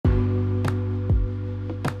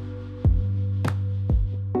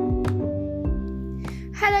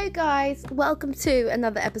Hello guys, welcome to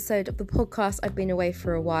another episode of the podcast. I've been away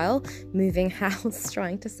for a while, moving house,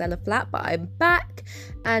 trying to sell a flat, but I'm back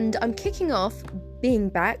and I'm kicking off being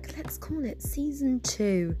back, let's call it season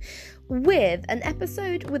 2, with an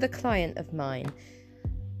episode with a client of mine.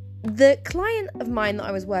 The client of mine that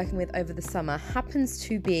I was working with over the summer happens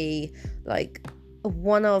to be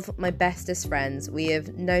one of my bestest friends. We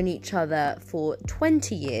have known each other for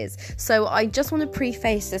 20 years. So I just want to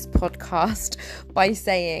preface this podcast by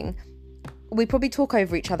saying we probably talk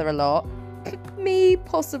over each other a lot. Me,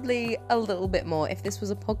 possibly a little bit more. If this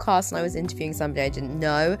was a podcast and I was interviewing somebody I didn't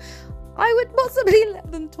know, I would possibly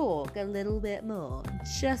let them talk a little bit more.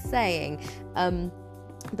 Just saying.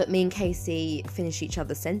 But me and Casey finish each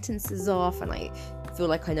other's sentences off, and I feel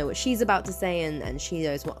like I know what she's about to say and she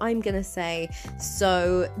knows what I'm gonna say,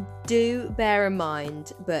 so do bear in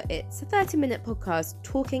mind. But it's a 30-minute podcast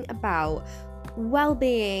talking about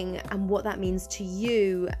well-being and what that means to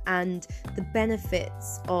you and the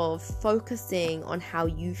benefits of focusing on how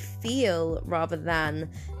you feel rather than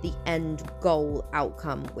the end goal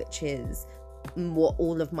outcome, which is what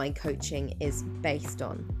all of my coaching is based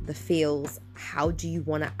on. The feels. How do you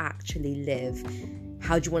want to actually live?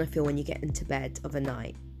 How do you want to feel when you get into bed of a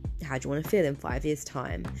night? How do you want to feel in 5 years'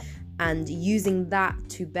 time? And using that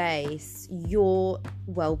to base your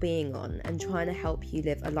well-being on and trying to help you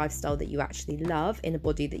live a lifestyle that you actually love in a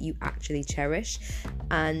body that you actually cherish.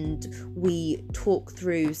 And we talk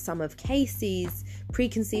through some of Casey's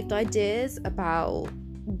preconceived ideas about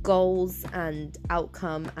goals and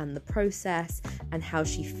outcome and the process and how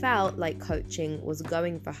she felt like coaching was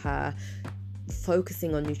going for her,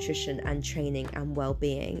 focusing on nutrition and training and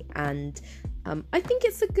well-being. And I think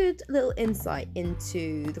it's a good little insight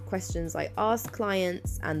into the questions I ask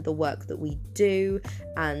clients and the work that we do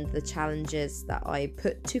and the challenges that I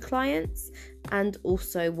put to clients, and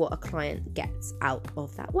also what a client gets out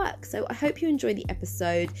of that work. So I hope you enjoy the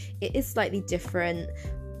episode. It is slightly different,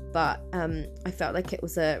 but I felt like it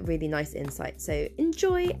was a really nice insight. So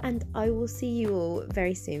enjoy, and I will see you all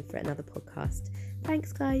very soon for another podcast.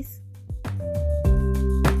 Thanks, guys.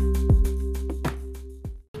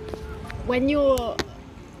 When you're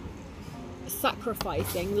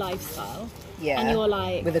sacrificing lifestyle, and you're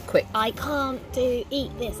like, with a quick, I can't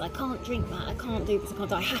eat this, I can't drink that, I can't do this,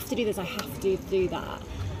 I have to do this, I have to do that,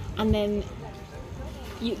 and then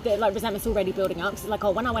resentment's already building up, because it's like,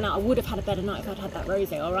 oh, when I went out I would have had a better night if I'd had that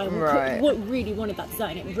rosé, or I really wanted that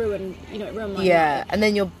dessert and it ruined my night. And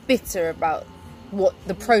then you're bitter about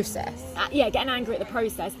the process. Getting angry at the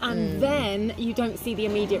process, and then you don't see the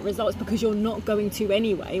immediate results because you're not going to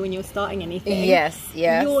anyway when you're starting anything. Yes.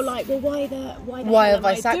 You're like, well, why have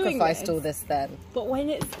I sacrificed all this then? But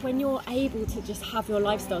when you're able to just have your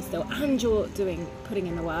lifestyle still and you're putting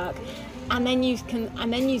in the work, and then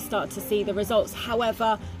you start to see the results.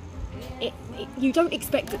 However, you don't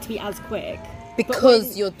expect it to be as quick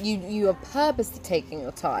because you are purposely taking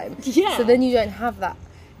your time. So then you don't have that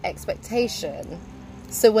expectation.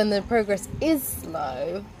 So when the progress is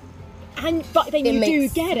slow, but then you do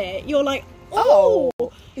get it, you're like, oh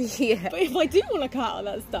yeah. But if I do want to cut out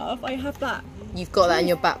that stuff, I have that. You've got that in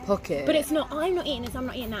your back pocket. But it's not, I'm not eating this, I'm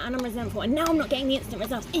not eating that, and I'm resentful, and now I'm not getting the instant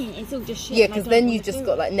results. It's all just shit. Yeah, because then you just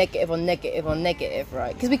got like negative on negative on negative,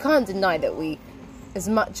 right? Because we can't deny that as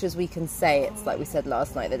much as we can say, it's like we said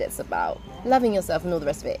last night, that it's about loving yourself and all the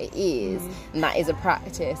rest of it, it is, and that is a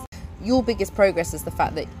practice. Your biggest progress is the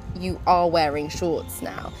fact that you are wearing shorts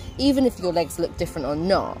now, even if your legs look different or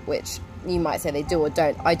not, which you might say they do or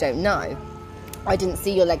don't, I don't know. I didn't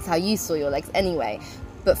see your legs how you saw your legs anyway.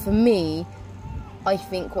 But for me, I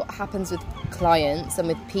think what happens with clients and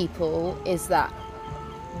with people is that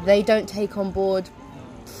they don't take on board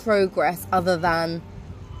progress other than,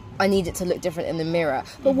 I need it to look different in the mirror.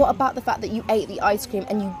 But what about the fact that you ate the ice cream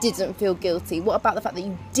and you didn't feel guilty? What about the fact that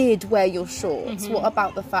you did wear your shorts? What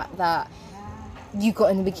about the fact that you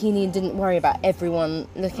got in a bikini and didn't worry about everyone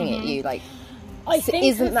looking at you? Like,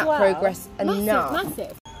 isn't that progress enough?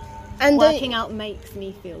 Massive. And working out makes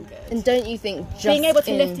me feel good. And don't you think just being able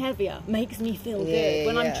to lift heavier makes me feel good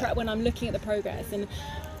when I'm looking at the progress and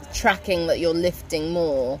tracking that you're lifting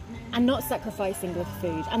more, and not sacrificing with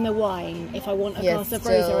food and the wine if I want a glass of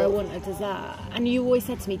rosé or I want a dessert. And you always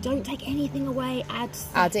said to me, don't take anything away,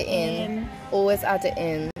 add it in. Always add it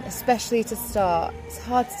in, especially to start. It's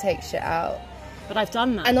hard to take shit out, but I've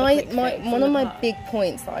done that. And one of my big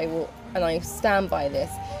points that I stand by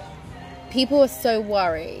this, people are so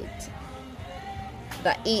worried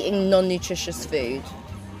that eating non-nutritious food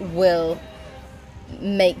will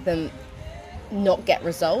make them not get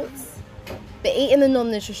results. But eating the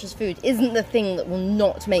non-nutritious food isn't the thing that will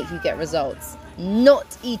not make you get results.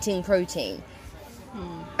 Not eating protein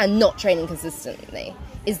and not training consistently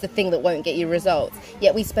is the thing that won't get you results.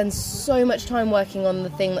 Yet we spend so much time working on the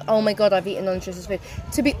thing that, oh my God, I've eaten non-nutritious food.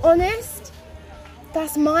 To be honest,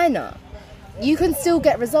 that's minor. You can still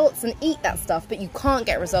get results and eat that stuff, but you can't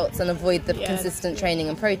get results and avoid the consistent training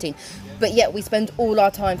and protein. But yet we spend all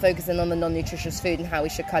our time focusing on the non-nutritious food and how we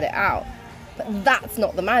should cut it out. But that's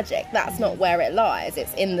not the magic. That's not where it lies.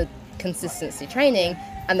 It's in the consistency training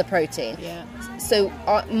and the protein. Yeah. So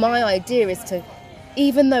my idea is to,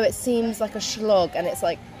 even though it seems like a slog, and it's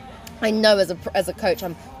like, I know as a coach,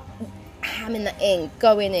 I'm hamming that in,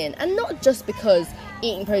 going in, and not just because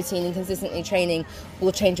eating protein and consistently training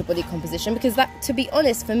will change your body composition, because that, to be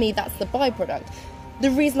honest, for me, that's the byproduct.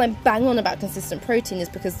 The reason I bang on about consistent protein is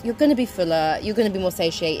because you're going to be fuller, you're going to be more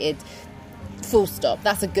satiated, full stop.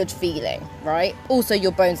 That's a good feeling, right? Also,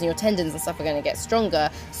 your bones and your tendons and stuff are going to get stronger,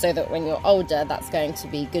 so that when you're older, that's going to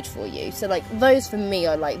be good for you. So like, those for me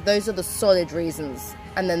are like, those are the solid reasons.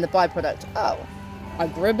 And then the byproduct, oh, I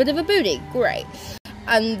grew a bit of a booty, great.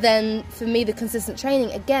 And then for me, the consistent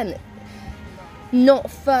training, again,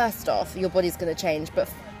 not first off your body's going to change,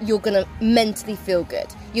 but you're going to mentally feel good.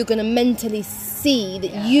 You're going to mentally see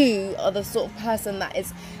that you are the sort of person that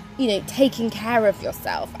is, you know, taking care of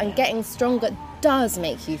yourself, and getting stronger does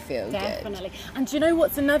make you feel good. Definitely. And do you know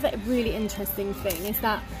what's another really interesting thing is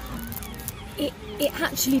that it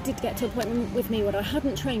actually did get to a point with me where I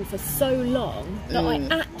hadn't trained for so long that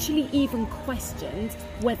I actually even questioned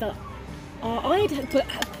whether I'd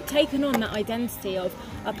taken on that identity of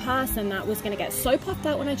a person that was going to get so puffed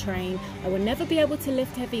out when I train. I would never be able to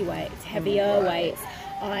lift heavier weights.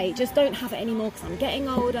 I just don't have it anymore because I'm getting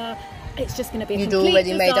older. It's just going to be a complete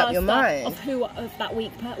already made up your mind of that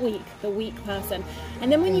weak person.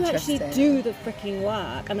 And then when you actually do the freaking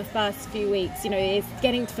work, and the first few weeks, you know, it's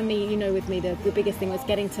getting to, for me, you know, with me, the biggest thing was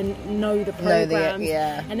getting to know the programs.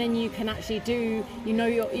 And then you can actually do, you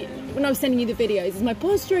know, when I was sending you the videos, is my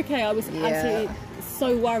posture okay? I was absolutely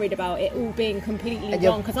so worried about it all being completely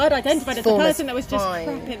wrong, because I'd identified as a person that was just crap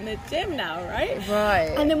in the gym now, right?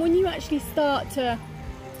 And then when you actually start to,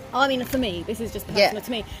 I mean, for me, this is just personal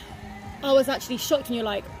to me, I was actually shocked, and you're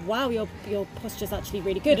like, wow, your posture's actually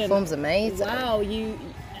really good. Your form's amazing. Wow,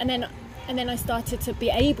 and then I started to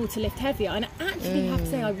be able to lift heavier, and I actually have to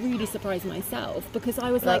say I really surprised myself, because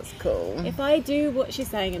I was That's cool. If I do what she's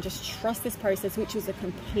saying and just trust this process, which was a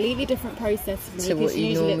completely different process for me, to what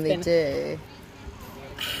you normally do,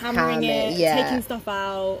 hammering it, taking stuff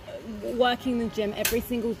out, working the gym every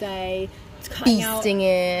single day, cutting beasting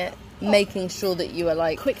it, making sure that you are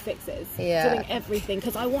like quick fixes, doing everything,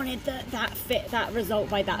 because I wanted that result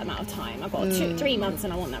by that amount of time. I've got 2-3 months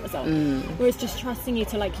and I want that result. Whereas just trusting you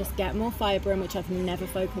to like just get more fibre in, which I've never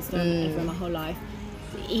focused on ever in my whole life.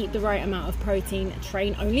 Eat the right amount of protein,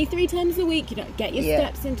 train only 3 times a week, you know, get your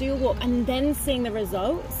steps in, do your walk, and then seeing the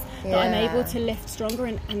results that I'm able to lift stronger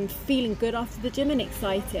and feeling good after the gym and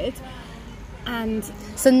excited. And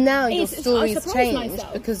so now your story's changed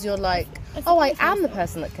because you're like, oh, I am the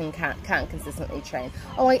person that can consistently train.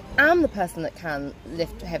 Oh, I am the person that can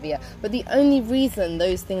lift heavier. But the only reason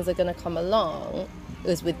those things are going to come along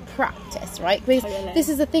is with practice, right? Because this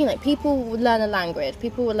is the thing, like, people will learn a language,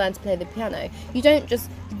 people will learn to play the piano. You don't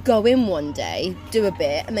just go in one day, do a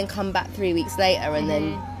bit, and then come back 3 weeks later and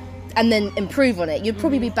then improve on it. You'd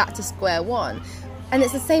probably be back to square one. And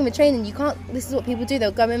it's the same with training. You can't, this is what people do,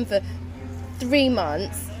 they'll go in for 3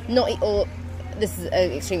 months, or this is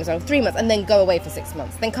an extreme example, 3 months, and then go away for 6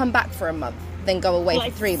 months, then come back for a month, then go away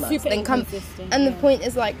for 3 months, then come, and the point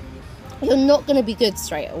is, like, you're not going to be good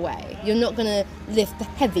straight away. You're not going to lift the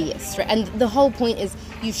heaviest straight, and the whole point is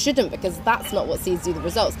you shouldn't, because that's not what sees you the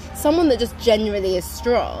results. Someone that just generally is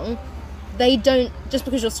strong, they don't, just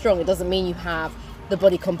because you're strong, it doesn't mean you have the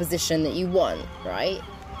body composition that you want, right?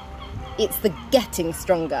 It's the getting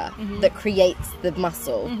stronger that creates the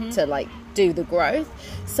muscle to, like, do the growth.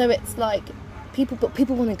 So it's like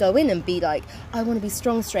people want to go in and be like, I want to be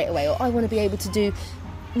strong straight away, or I want to be able to do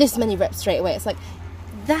this many reps straight away. It's like,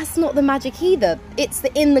 that's not the magic either. It's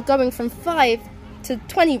the going from 5 to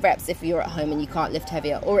 20 reps if you're at home and you can't lift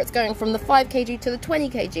heavier, or it's going from the 5 kg to the 20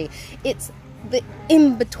 kg. It's the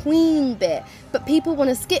in-between bit, but people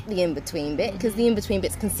want to skip the in-between bit, because the in-between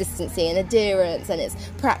bit's consistency and adherence, and it's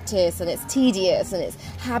practice, and it's tedious, and it's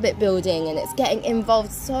habit building, and it's getting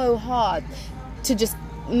involved so hard to just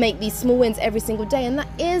make these small wins every single day, and that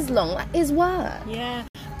is long, that is work.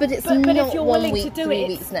 But it's not if you're 1 week, 3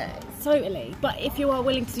 weeks next. Totally. But if you are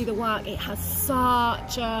willing to do the work, it has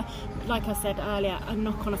such a, like I said earlier, a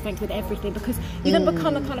knock-on effect with everything, because you then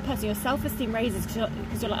become the kind of person, your self-esteem raises,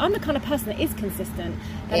 because you're like, I'm the kind of person that is consistent,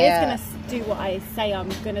 that is going to do what I say I'm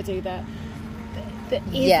going to do, that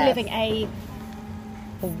is living a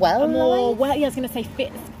well, I was going to say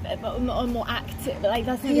fit, more active. Like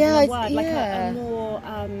that's not even a word. Like a more.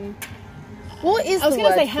 What is? I was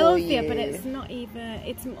going to say healthier, but it's not even.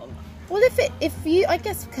 It's more. Well, if you, I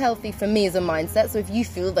guess healthy for me is a mindset. So if you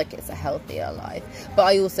feel like it's a healthier life, but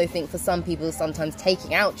I also think for some people, sometimes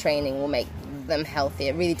taking out training will make them healthy.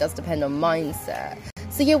 It really does depend on mindset.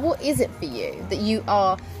 So yeah, what is it for you that you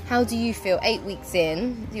are? How do you feel 8 weeks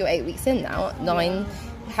in? You're 8 weeks in now, 9. Yeah.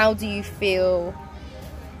 How do you feel?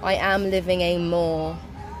 I am living a more.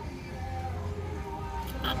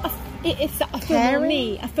 I feel more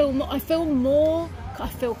me. I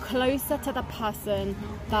feel closer to the person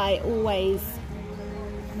that I always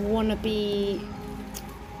want to be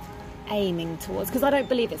aiming towards. Because I don't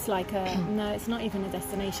believe it's like no, it's not even a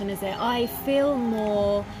destination, is it? I feel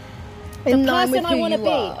more the person I want to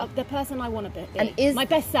be. The person I want to be. And is my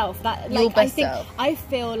best self. That like your best self. I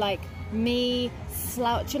feel like me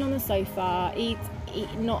slouching on the sofa,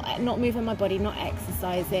 not moving my body, not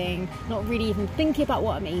exercising, not really even thinking about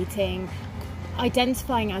what I'm eating,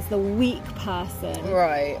 identifying as the weak person,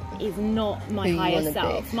 right, is not my higher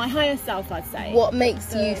self. My higher self, I'd say. What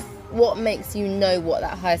makes you know what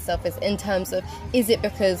that higher self is, in terms of, is it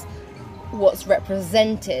because what's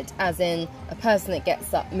represented, as in a person that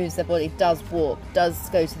gets up, moves their body, does walk, does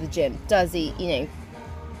go to the gym, does eat,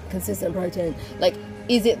 consistent protein, like,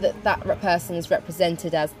 is it that person is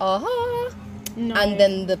represented as aha? No. And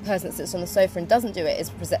then the person that sits on the sofa and doesn't do it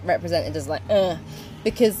is represented as like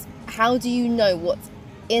because how do you know what's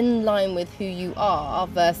in line with who you are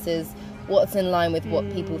versus what's in line with what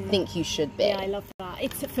people think you should be? Yeah, I love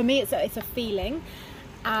that. For me it's a feeling,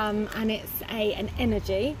 and it's an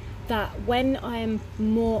energy that when I'm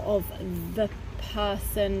more of the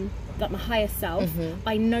person, that my higher self,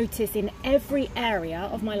 I notice in every area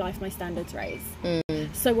of my life my standards raise.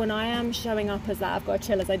 So when I am showing up as that, I've got to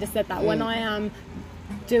chill, as I just said that, when I am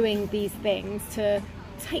doing these things to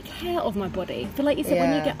take care of my body, so like you said,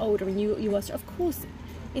 when you get older and you are, of course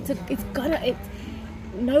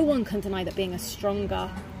no one can deny that being a stronger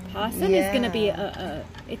person is going to be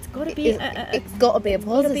it's got to be a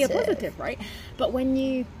positive, right? But when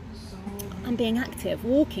you and being active,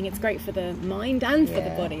 walking, it's great for the mind and for the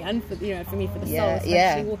body, and for for me, for the soul,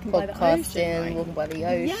 especially walking by the ocean, right? Walking by the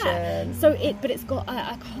ocean. Yeah. So it's got.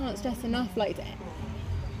 I can't stress enough, like, to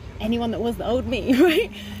anyone that was the old me,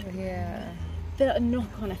 right? Yeah. The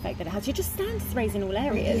knock-on effect that it has. You just standards raise in all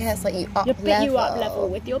areas. Yeah, it's like you up level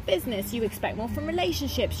with your business. You expect more from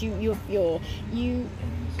relationships. You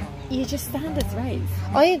just standards raise.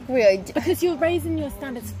 I agree. Because you're raising your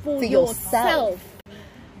standards for yourself.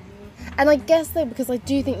 And I guess though, because I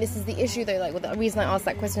do think this is the issue though, like, well, the reason I asked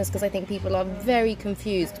that question is because I think people are very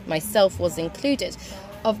confused, myself was included,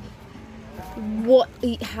 of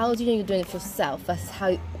how do you know you're doing it for yourself versus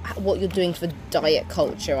what you're doing for diet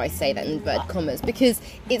culture. I say that in inverted commas because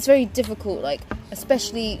it's very difficult, like,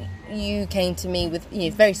 especially you came to me with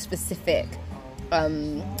very specific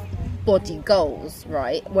body goals,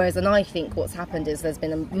 right? Whereas, and I think what's happened is there's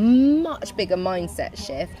been a much bigger mindset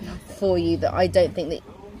shift for you that I don't think that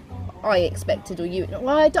I expected, or you. Well,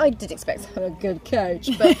 I did expect to have a good coach,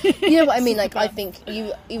 but you know what I mean. Like, I think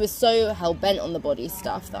you were so hell bent on the body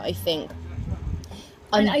stuff that I think.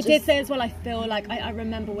 I did say as well, I feel like I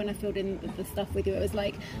remember when I filled in the stuff with you, it was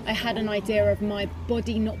like I had an idea of my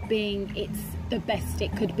body not being the best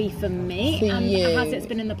it could be for me, as it's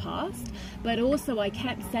been in the past. But also, I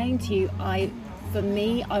kept saying to you, for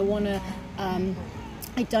me, I want to.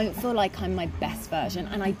 I don't feel like I'm my best version,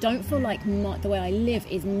 and I don't feel like the way I live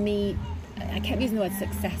is me. I kept using the word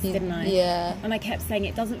success, didn't I? Yeah. And I kept saying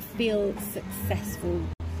it doesn't feel successful.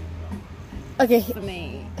 Okay. For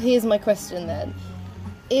me. Here's my question then.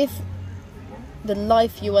 If the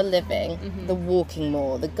life you are living, the walking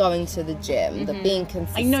more, the going to the gym, the being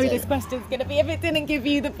consistent. I know this question's going to be, if it didn't give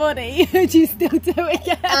you the body, would you still do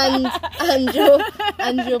it?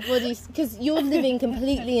 and your body, because you're living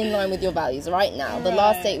completely in line with your values right now. The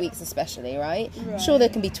last 8 weeks especially, right? Sure, there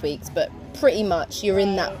can be tweaks, but pretty much you're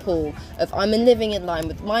in that pool of I'm living in line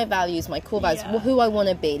with my values, my core values, who I want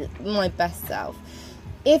to be, my best self.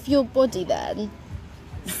 If your body then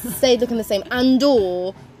stayed looking the same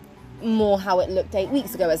and/or more how it looked 8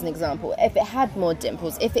 weeks ago, as an example, if it had more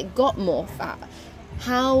dimples, if it got more fat,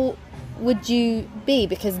 how would you be?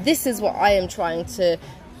 Because this is what I am trying to,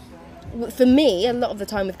 for me, a lot of the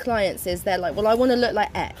time with clients is they're like, well, I want to look like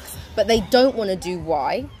X, but they don't want to do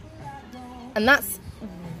Y, and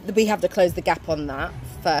we have to close the gap on that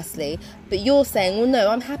firstly. But you're saying, well, no,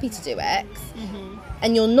 I'm happy to do X,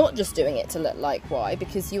 and you're not just doing it to look like Y,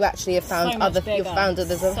 because you actually have found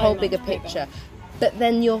there's a whole bigger picture. but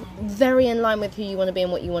then you're very in line with who you want to be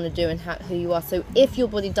and what you want to do and who you are. So if your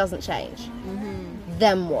body doesn't change,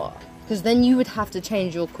 then what? Because then you would have to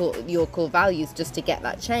change your core values just to get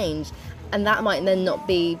that change, and that might then not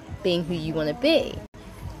be being who you want to be.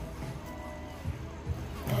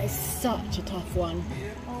 That is such a tough one.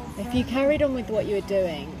 If you carried on with what you were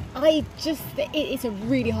doing, it's a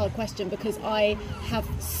really hard question, because I have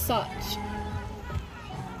such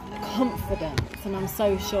confidence, and I'm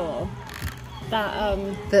so sure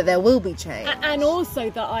that there will be change, and also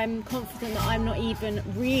that I'm confident that I'm not even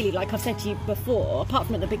really, like I've said to you before, apart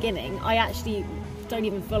from at the beginning, I actually don't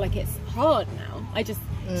even feel like it's hard now. It's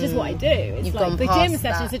just what I do. It's You've like gone the past gym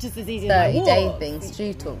sessions are just as easy as my 30-day things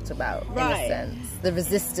Stu talked about, right. in a sense. The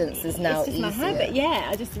resistance is now easier. It's just my habit, yeah.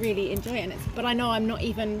 I just really enjoy it. But I know I'm not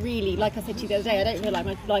even really, like I said to you the other day, I don't feel like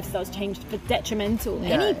my lifestyle's changed for detrimental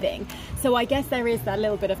anything. So I guess there is that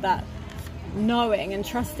little bit of that knowing and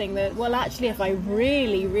trusting that, well, actually, if I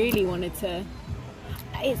really, really wanted to,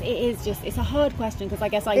 it's a hard question, because I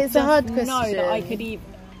guess I just know that I could even.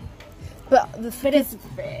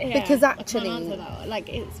 Because actually, like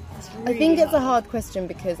it's really I think it's hard. a hard question,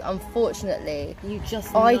 because unfortunately,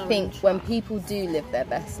 I think when people do live their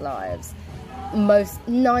best lives,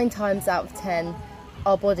 9 times out of 10,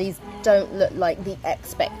 our bodies don't look like the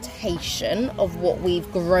expectation of what we've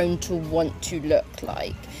grown to want to look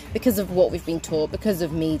like, because of what we've been taught, because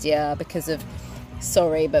of media, because of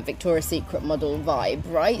Victoria's Secret model vibe,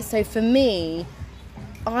 right? So for me,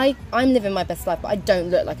 I'm living my best life, but I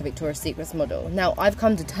don't look like a Victoria's Secret model. Now, I've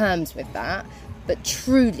come to terms with that, but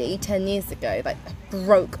truly 10 years ago, that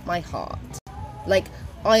broke my heart. Like,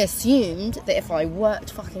 I assumed that if I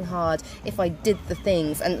worked fucking hard, if I did the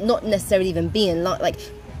things, and not necessarily even being like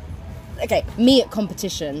okay, me at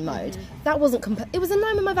competition mode, that wasn't it was in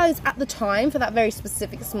line with my values at the time, for that very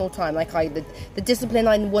specific small time. Like, the discipline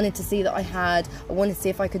I wanted to see that I had, I wanted to see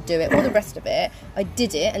if I could do it, all the rest of it, I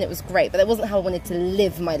did it, and it was great, but that wasn't how I wanted to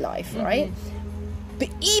live my life, right? But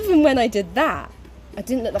even when I did that, I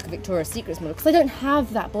didn't look like a Victoria's Secret model, because I don't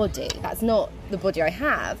have that body. That's not the body I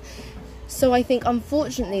have. So I think,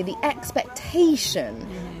 unfortunately, the expectation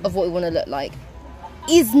of what we want to look like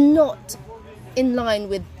is not in line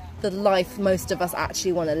with the life most of us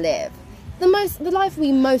actually want to live. The life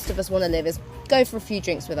most of us want to live is go for a few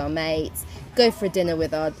drinks with our mates, go for a dinner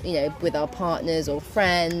with our partners or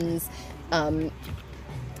friends,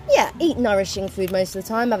 eat nourishing food most of the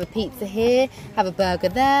time, have a pizza here, have a burger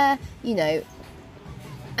there,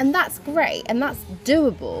 and that's great and that's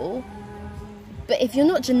doable. But if you're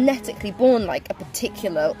not genetically born like a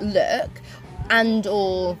particular look, and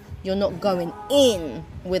or you're not going in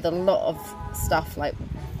with a lot of stuff like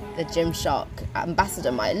the Gymshark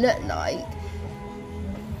ambassador might look like,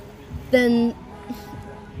 then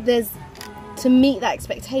to meet that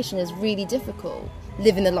expectation is really difficult,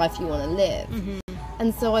 living the life you want to live.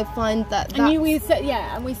 And so I find that we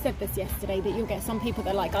said this yesterday, that you'll get some people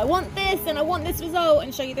that are like, I want this and I want this result,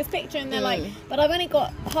 and show you this picture, and they're like, but I've only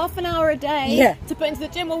got half an hour a day to put into the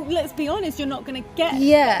gym. Well, let's be honest, you're not going to get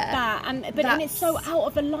that, and it's so out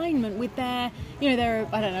of alignment with their, they're,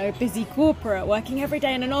 I don't know, busy corporate working every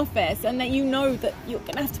day in an office, and that that you're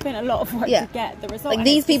going to have to put in a lot of work to get the result. Like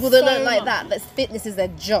these people that look like that fitness is their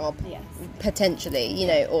job.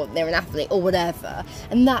 Potentially, or they're an athlete or whatever,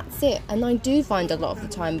 and that's it. And I do find a lot of the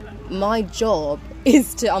time my job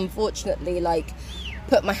is to, unfortunately, like,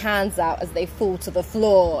 put my hands out as they fall to the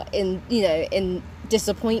floor in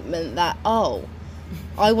disappointment that, oh,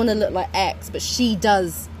 I want to look like X, but she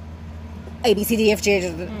does A, B, C, D, F, G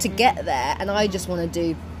to get there, and I just want to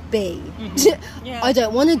do B. I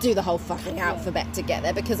don't want to do the whole fucking alphabet to get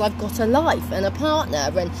there, because I've got a life and a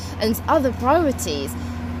partner and other priorities.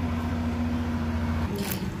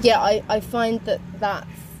 I find that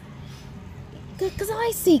because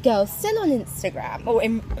I see girls still on Instagram, or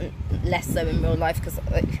less so in real life, because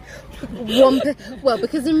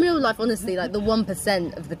because in real life, honestly, like the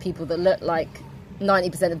 1% of the people that look like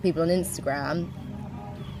 90% of the people on Instagram,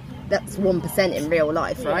 that's 1% in real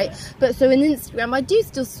life, right? But so in Instagram, I do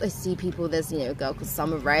still see people. There's a girl called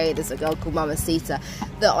Summer Rae, there's a girl called Mamacita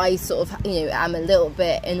that I sort of am a little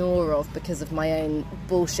bit in awe of, because of my own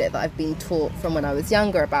bullshit that I've been taught from when I was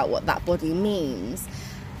younger about what that body means.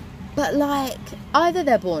 But like, either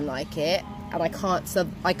they're born like it, and I can't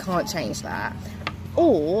change that,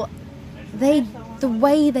 or the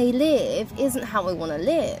way they live isn't how I want to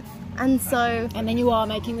live. And then you are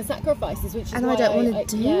making the sacrifices, which is I don't want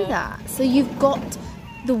to do that. So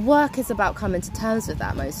the work is about coming to terms with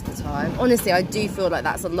that most of the time. Honestly, I do feel like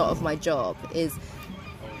that's a lot of my job, is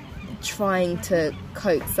trying to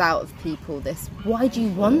coax out of people this, why do you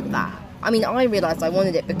want that? I mean, I realised I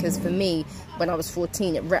wanted it because for me, when I was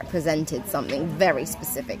 14, it represented something very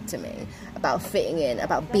specific to me about fitting in,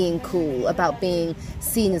 about being cool, about being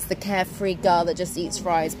seen as the carefree girl that just eats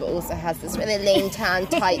fries but also has this really lean, tan,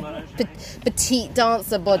 tight, petite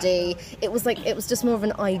dancer body. It was just more of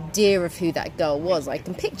an idea of who that girl was. I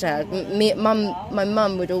can picture her. My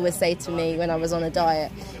mum would always say to me when I was on a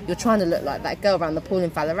diet, "You're trying to look like that girl around the pool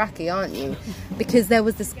in Faliraki, aren't you?" Because there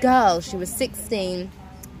was this girl, she was 16,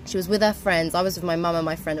 she was with her friends. I was with my mum and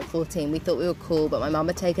my friend at 14. We thought we were cool, but my mum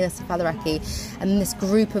had taken us to Faliraki, and this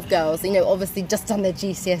group of girls, you know, obviously just done their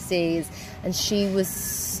GCSEs, and she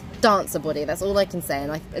was dancer body, that's all I can say,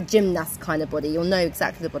 and like a gymnast kind of body. You'll know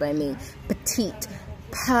exactly what I mean. Petite,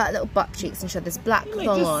 pert little butt cheeks, and she had this black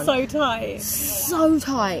thong on. So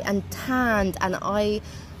tight and tanned, and I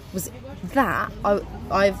was that. I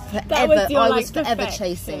was forever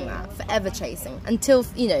chasing that, until,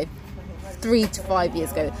 you know, 3 to 5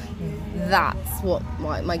 years ago. That's what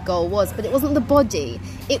my goal was. But it wasn't the body,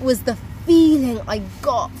 it was the feeling I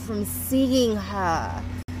got from seeing her.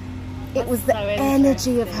 It was the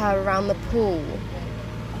energy of her around the pool.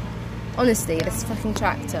 Honestly, this fucking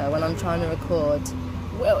tractor when I'm trying to record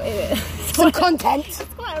some content. It's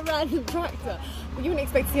quite a random tractor. You wouldn't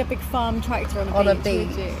expect to see a big farm tractor on a beach,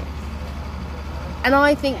 would you? And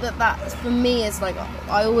I think that for me is like,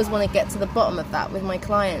 I always want to get to the bottom of that with my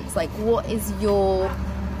clients. Like, what is your...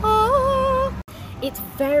 It's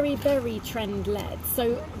very, very trend led.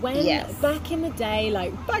 So when back in the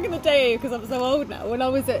day, because I'm so old now, when I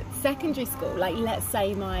was at secondary school, like, let's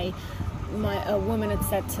say a woman had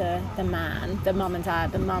said to the mum and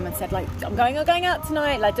dad, the mum had said, like, I'm going out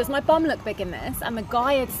tonight, like, does my bum look big in this? And the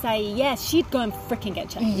guy would say yes, she'd go and freaking get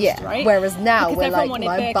changed, right? Whereas now because everyone wanted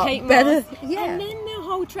my the Kate Moss. And then the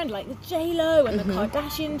whole trend, like the J-Lo and the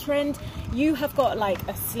Kardashian trend, you have got like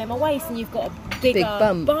a slimmer waist and you've got a bigger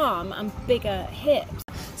bum and bigger hips.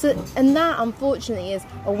 So, and that, unfortunately,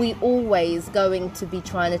 are we always going to be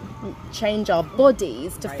trying to change our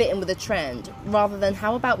bodies to fit in with a trend, rather than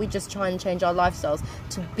how about we just try and change our lifestyles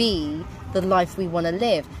to be the life we want to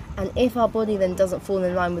live? And if our body then doesn't fall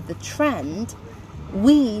in line with the trend,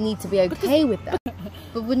 we need to be okay with that.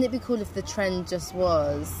 But wouldn't it be cool if the trend just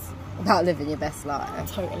was about living your best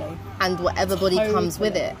life? Totally. And whatever body comes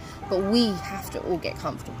with it. But we have to all get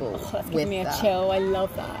comfortable that's giving me a chill. I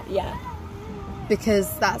love that. Yeah.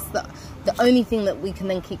 Because that's the only thing that we can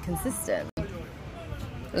then keep consistent.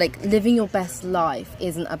 Like, living your best life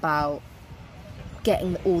isn't about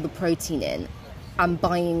getting all the protein in and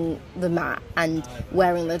buying the mat and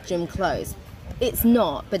wearing the gym clothes. It's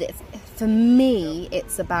not, but for me,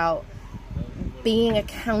 it's about being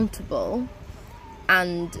accountable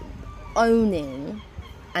and owning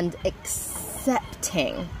and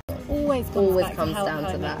accepting. Always comes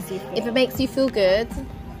down to that. If it makes you feel good.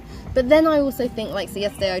 But then I also think, like, so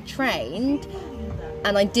yesterday I trained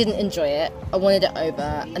and I didn't enjoy it. I wanted it over,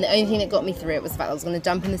 and the only thing that got me through it was the fact I was going to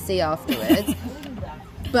jump in the sea afterwards.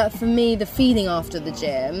 But for me, the feeling after the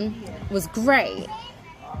gym was great.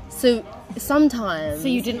 So sometimes... So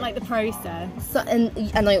you didn't like the process? And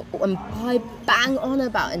I bang on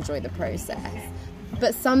about enjoy the process.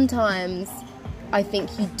 But sometimes I think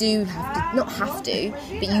you do have to, not have to,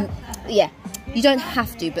 but you don't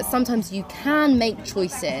have to, but sometimes you can make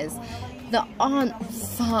choices that aren't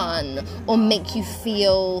fun or make you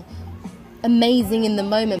feel amazing in the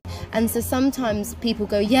moment. And so sometimes people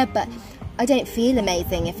go, yeah, but I don't feel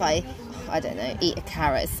amazing if I don't know, eat a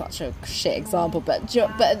carrot. It's such a shit example, but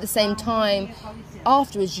at the same time,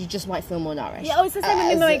 afterwards you just might feel more nourished. Yeah, it's the same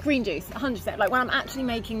when you make green juice, 100%. Like, when I'm actually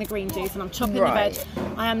making the green juice and I'm chopping the veg,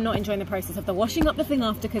 I am not enjoying the process of the washing up the thing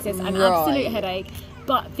after, because it's an absolute headache.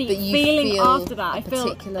 But the feeling after that, I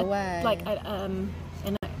feel like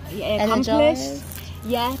accomplished.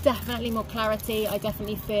 Yeah, definitely more clarity. I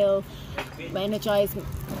definitely feel energized,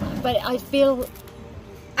 but I feel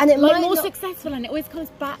more successful, and it always comes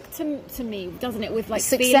back to me, doesn't it? With like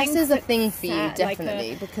success is a thing for you,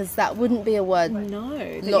 definitely, because that wouldn't be a word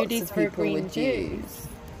lots of people would use.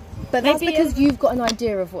 But that's because you've got an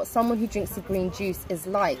idea of what someone who drinks the green juice is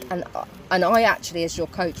like, and I actually, as your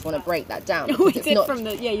coach, want to break that down.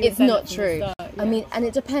 It's not true. I mean, and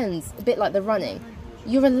it depends. A bit like the running,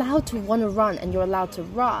 you're allowed to want to run, and you're allowed to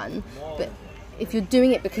run. But if you're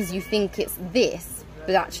doing it because you think it's this,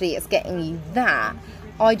 but actually it's getting you that,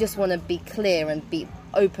 I just want to be clear and be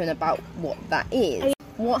open about what that is.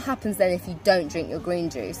 What happens then if you don't drink your green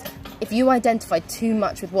juice? If you identify too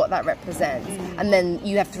much with what that represents, and then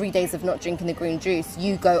you have 3 days of not drinking the green juice,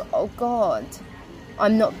 you go, oh God,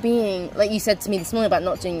 I'm not being, like you said to me this morning about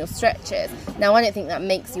not doing your stretches. Now, I don't think that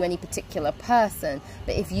makes you any particular person,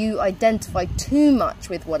 but if you identify too much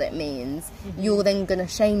with what it means, you're then going to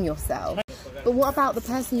shame yourself. But what about the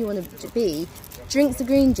person you want to be? Drinks the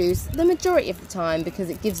green juice the majority of the time because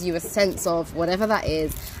it gives you a sense of whatever that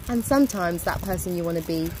is, and sometimes that person you want to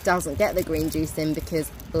be doesn't get the green juice in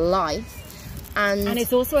because life. And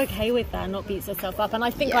it's also okay with that, not beat yourself up. And I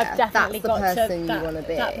think I've definitely got to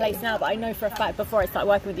that place now. But I know for a fact before I started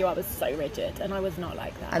working with you, I was so rigid, and I was not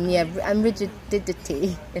like that. And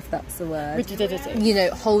rigidity, if that's the word. Rigidity. You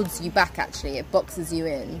know, holds you back. Actually, it boxes you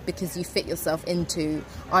in because you fit yourself into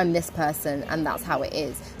I'm this person, and that's how it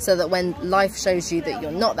is. So that when life shows you that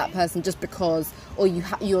you're not that person, just because, or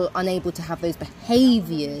you're unable to have those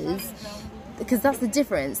behaviours. Because that's the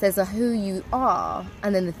difference. There's a who you are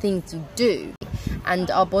and then the things you do.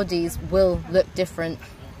 And our bodies will look different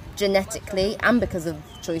genetically and because of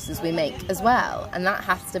choices we make as well. And that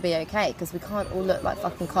has to be okay, because we can't all look like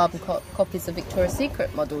fucking carbon copies of Victoria's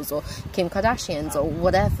Secret models or Kim Kardashians or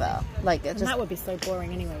whatever. Like, and that would be so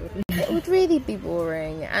boring anyway, wouldn't it? It would really be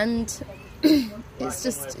boring. And it's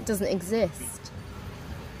just, it doesn't exist.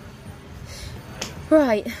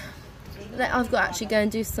 Right. I've got to actually go and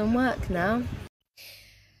do some work now.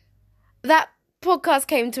 That podcast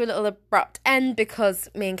came to a little abrupt end because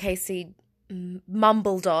me and Casey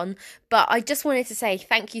mumbled on, but I just wanted to say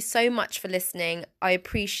thank you so much for listening. I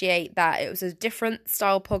appreciate that. It was a different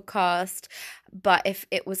style podcast, but if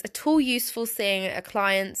it was at all useful seeing a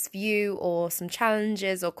client's view or some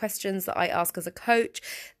challenges or questions that I ask as a coach,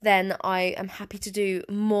 then I am happy to do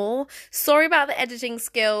more. Sorry about the editing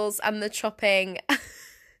skills and the chopping.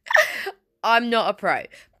 I'm not a pro,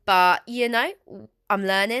 but you know, I'm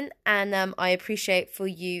learning, and I appreciate for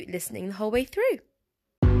you listening the whole way through.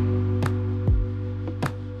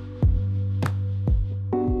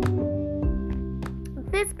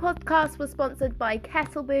 This podcast was sponsored by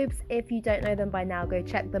Kettle Boobs. If you don't know them by now, go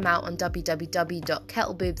check them out on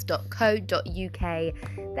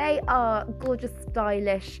www.kettleboobs.co.uk. They are gorgeous,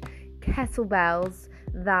 stylish kettlebells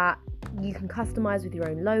that you can customize with your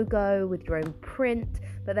own logo, with your own print.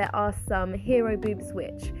 But there are some hero boobs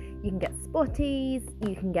which you can get spotties,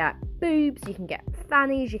 you can get boobs, you can get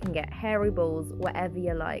fannies, you can get hairy balls, whatever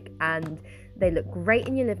you like. And they look great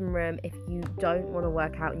in your living room if you don't want to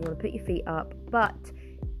work out and you want to put your feet up. But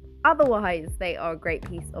otherwise, they are a great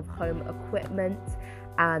piece of home equipment,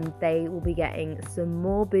 and they will be getting some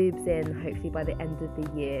more boobs in hopefully by the end of the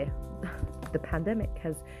year. The pandemic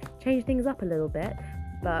has changed things up a little bit,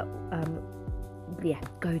 but yeah,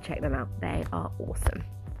 go check them out. They are awesome.